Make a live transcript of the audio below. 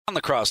On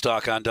the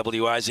crosstalk on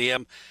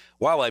WIZM.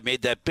 Wow, I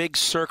made that big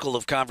circle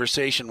of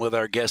conversation with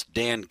our guest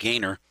Dan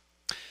Gainor,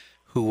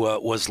 who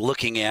was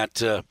looking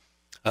at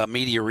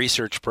Media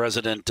Research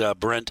President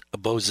Brent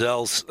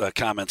Bozell's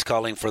comments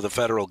calling for the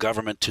federal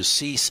government to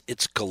cease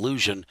its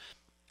collusion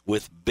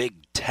with big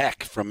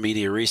tech from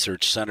Media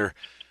Research Center.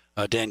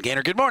 Dan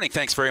Gainor, good morning.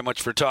 Thanks very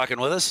much for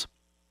talking with us.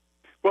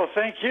 Well,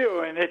 thank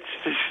you. And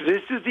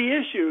this is the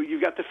issue.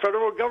 You've got the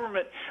federal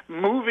government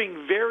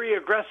moving very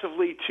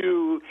aggressively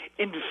to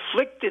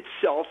inflict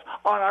itself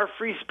on our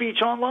free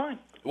speech online.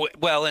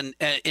 Well, and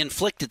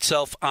inflict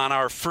itself on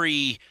our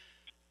free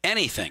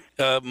anything,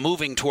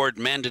 moving toward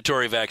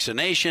mandatory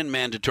vaccination,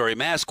 mandatory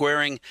mask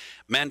wearing,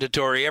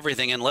 mandatory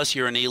everything. Unless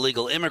you're an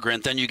illegal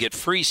immigrant, then you get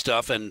free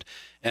stuff. And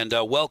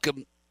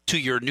welcome to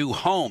your new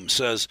home,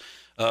 says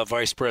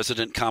Vice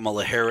President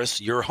Kamala Harris.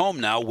 Your home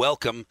now.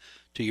 Welcome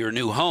to your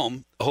new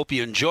home. I hope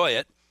you enjoy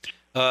it.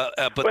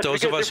 But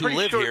those of us who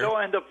live here, they'll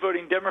end up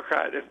voting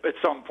Democrat at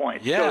some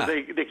point. Yeah. So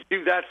they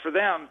do that for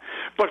them.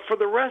 But for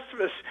the rest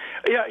of us,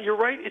 yeah, you're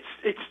right.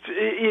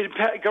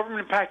 It's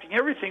government impacting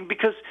everything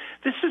because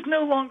this is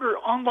no longer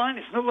online.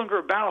 It's no longer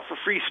a battle for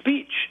free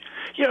speech.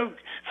 You know,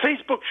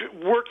 Facebook's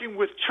working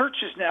with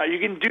churches now. You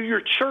can do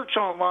your church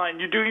online.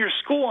 You're doing your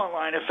school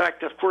online. In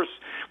fact, of course,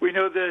 we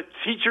know the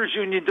teachers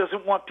union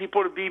doesn't want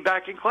people to be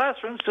back in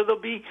classrooms, so they'll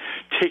be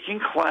taking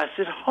class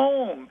at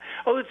home.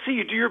 Oh, let's see.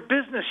 You do your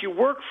business. You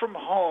work from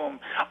home.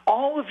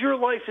 All of your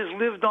life is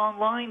lived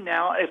online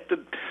now. If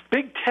the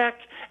big tech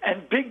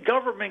and big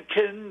government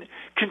can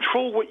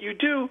control what you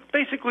do,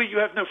 basically you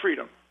have no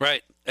freedom.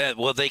 Right.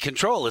 Well, they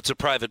control. It's a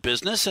private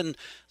business, and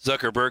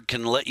Zuckerberg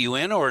can let you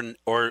in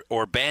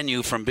or ban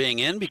you from being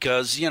in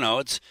because, you know,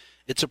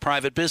 it's a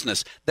private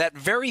business. That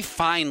very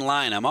fine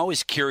line, I'm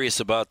always curious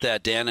about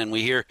that, Dan, and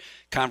we hear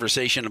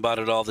conversation about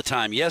it all the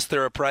time. Yes,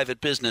 they're a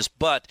private business,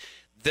 but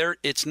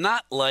it's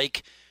not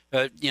like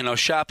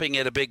shopping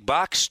at a big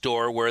box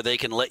store where they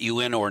can let you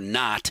in or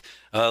not.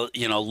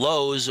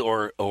 Lowe's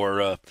or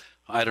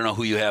I don't know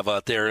who you have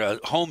out there.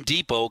 Home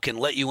Depot can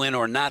let you in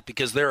or not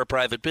because they're a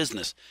private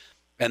business,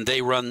 and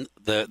they run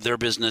their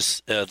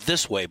business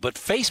this way. But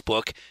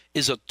Facebook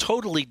is a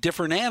totally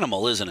different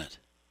animal, isn't it?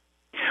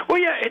 Well,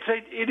 yeah,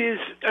 it is.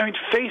 I mean,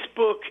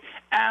 Facebook,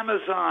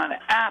 Amazon,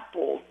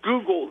 Apple,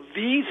 Google,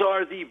 these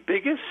are the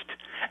biggest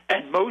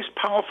and most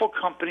powerful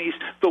companies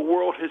the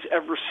world has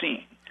ever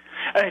seen.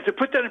 And to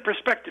put that in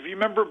perspective, you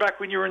remember back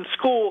when you were in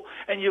school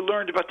and you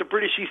learned about the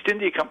British East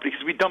India Company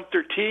because we dumped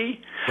their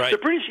tea? Right. The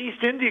British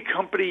East India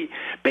Company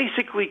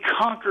basically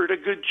conquered a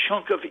good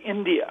chunk of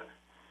India.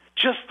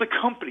 Just the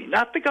company,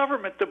 not the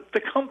government,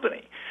 the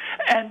company.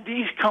 And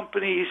these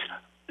companies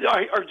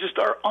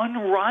are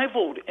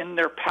unrivaled in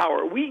their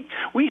power. We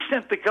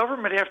sent the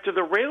government after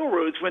the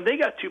railroads when they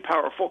got too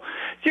powerful.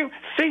 You know,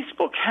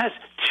 Facebook has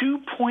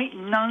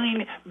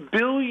 2.9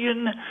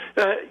 billion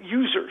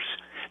users.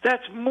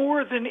 That's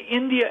more than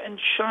India and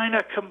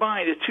China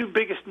combined, the two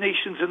biggest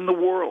nations in the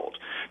world.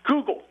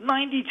 Google,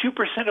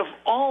 92% of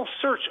all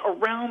search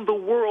around the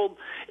world.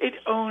 It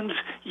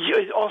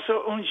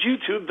also owns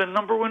YouTube, the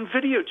number one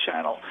video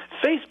channel.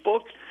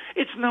 Facebook,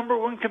 its number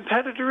one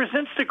competitor is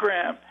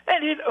Instagram,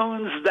 and it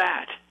owns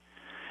that.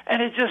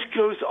 And it just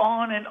goes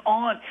on and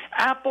on.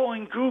 Apple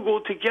and Google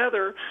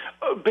together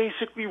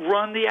basically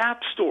run the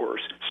app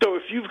stores. So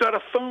if you've got a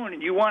phone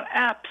and you want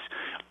apps,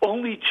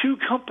 only two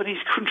companies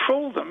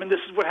control them, and this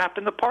is what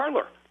happened to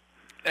Parler.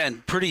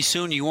 And pretty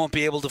soon you won't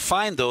be able to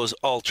find those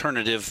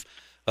alternative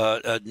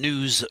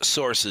news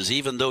sources,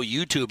 even though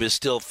YouTube is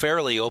still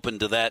fairly open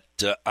to that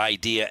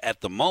idea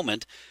at the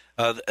moment.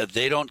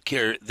 They don't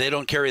care. They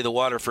don't carry the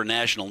water for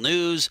national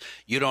news.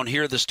 You don't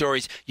hear the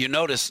stories. You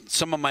notice,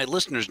 some of my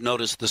listeners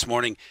noticed this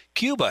morning,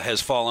 Cuba has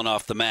fallen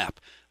off the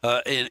map,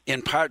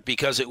 in part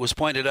because it was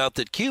pointed out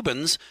that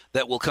Cubans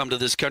that will come to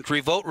this country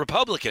vote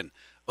Republican.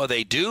 Oh,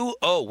 they do?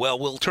 Oh, well,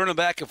 we'll turn them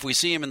back if we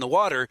see them in the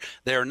water.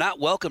 They are not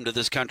welcome to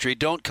this country.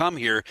 Don't come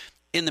here.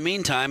 In the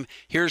meantime,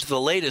 here's the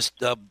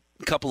latest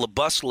couple of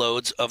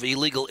busloads of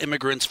illegal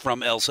immigrants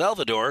from El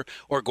Salvador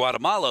or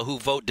Guatemala who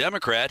vote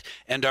Democrat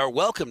and are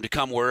welcome to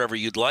come wherever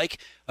you'd like,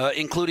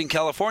 including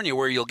California,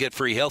 where you'll get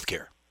free health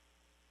care.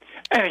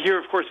 And here,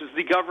 of course, is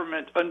the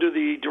government under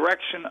the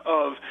direction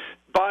of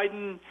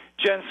Biden,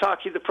 Jen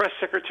Psaki, the press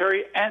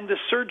secretary, and the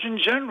Surgeon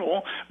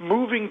General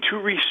moving to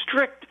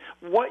restrict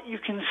what you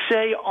can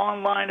say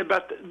online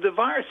about the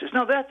viruses.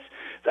 Now, that's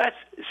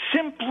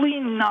simply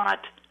not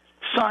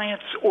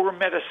science or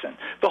medicine.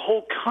 The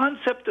whole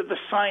concept of the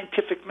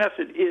scientific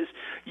method is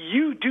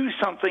you do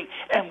something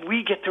and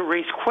we get to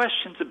raise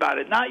questions about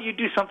it, not you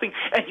do something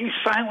and you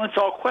silence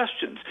all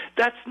questions.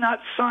 That's not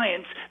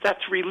science, that's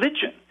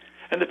religion.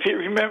 And if you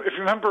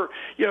remember,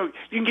 you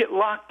can get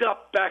locked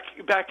up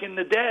back in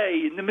the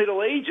day, in the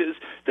Middle Ages.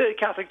 The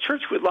Catholic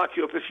Church would lock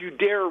you up if you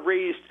dare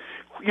raise,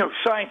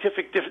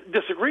 scientific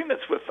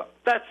disagreements with them.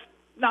 That's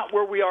not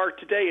where we are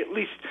today. At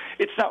least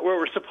it's not where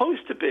we're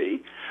supposed to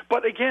be.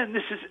 But again,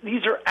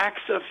 these are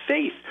acts of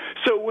faith.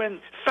 So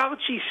when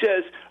Fauci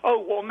says,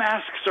 "Oh, well,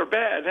 masks are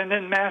bad," and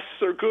then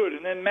masks are good,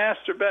 and then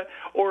masks are bad,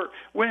 or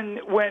when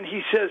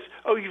he says,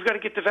 "Oh, you've got to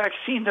get the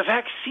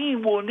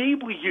vaccine will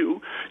enable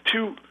you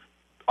to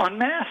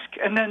unmask,"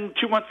 and then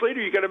 2 months later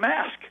you got a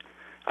mask.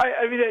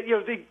 I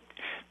mean,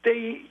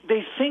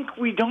 they think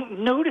we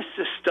don't notice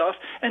this stuff,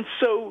 and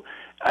so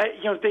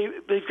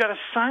they've got to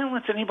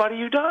silence anybody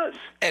who does.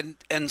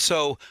 And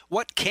so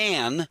what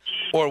can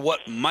or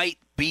what might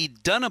be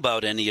done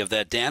about any of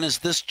that, Dan? Is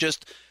this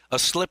just a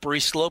slippery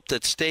slope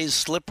that stays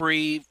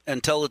slippery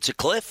until it's a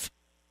cliff?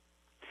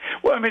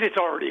 Well, I mean, it's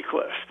already a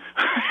cliff.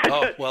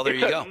 Oh, well, there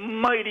you go. It's a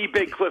mighty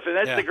big cliff, and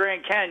that's the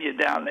Grand Canyon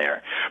down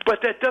there.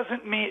 But that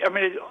doesn't mean, I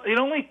mean,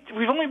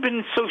 we've only been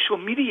in social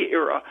media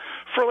era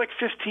for like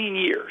 15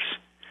 years.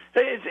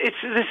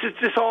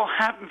 This all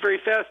happened very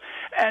fast,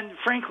 and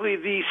frankly,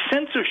 the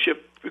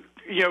censorship,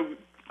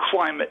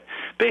 climate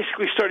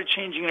basically started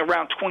changing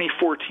around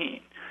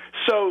 2014.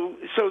 So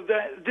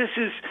that this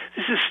is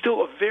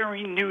still a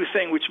very new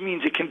thing, which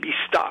means it can be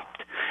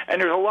stopped.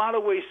 And there's a lot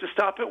of ways to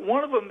stop it.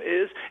 One of them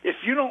is, if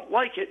you don't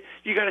like it,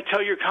 you got to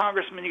tell your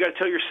congressman, you got to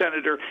tell your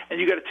senator, and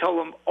you got to tell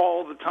them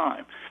all the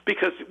time.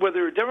 Because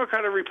whether a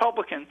Democrat or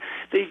Republican,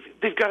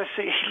 they've got to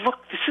say, hey, look,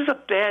 this is a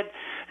bad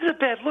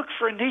look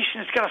for a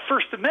nation that's got a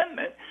First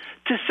Amendment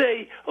to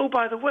say, oh,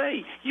 by the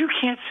way, you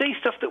can't say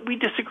stuff that we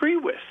disagree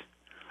with.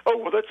 Oh,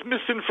 well, that's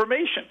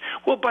misinformation.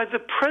 Well, by the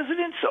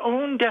president's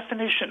own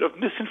definition of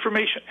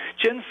misinformation,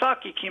 Jen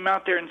Psaki came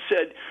out there and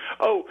said,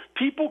 oh,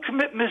 people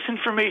commit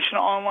misinformation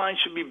online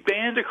should be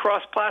banned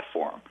across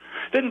platform.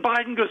 Then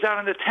Biden goes out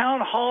in the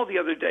town hall the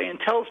other day and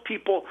tells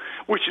people,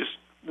 which is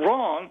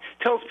wrong,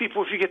 tells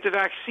people if you get the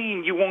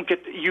vaccine, you won't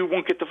get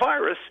the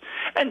virus.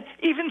 And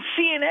even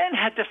CNN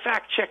had to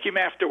fact check him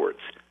afterwards.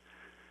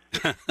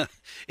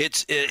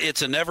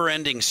 It's a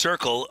never-ending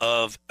circle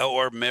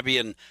or maybe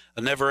a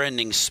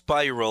never-ending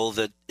spiral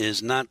that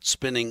is not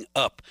spinning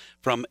up.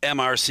 From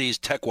MRC's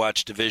Tech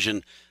Watch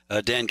division,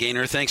 Dan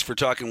Gainor, thanks for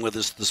talking with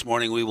us this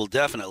morning. We will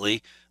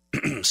definitely,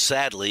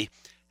 sadly,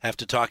 have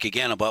to talk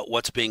again about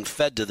what's being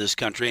fed to this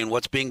country and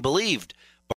what's being believed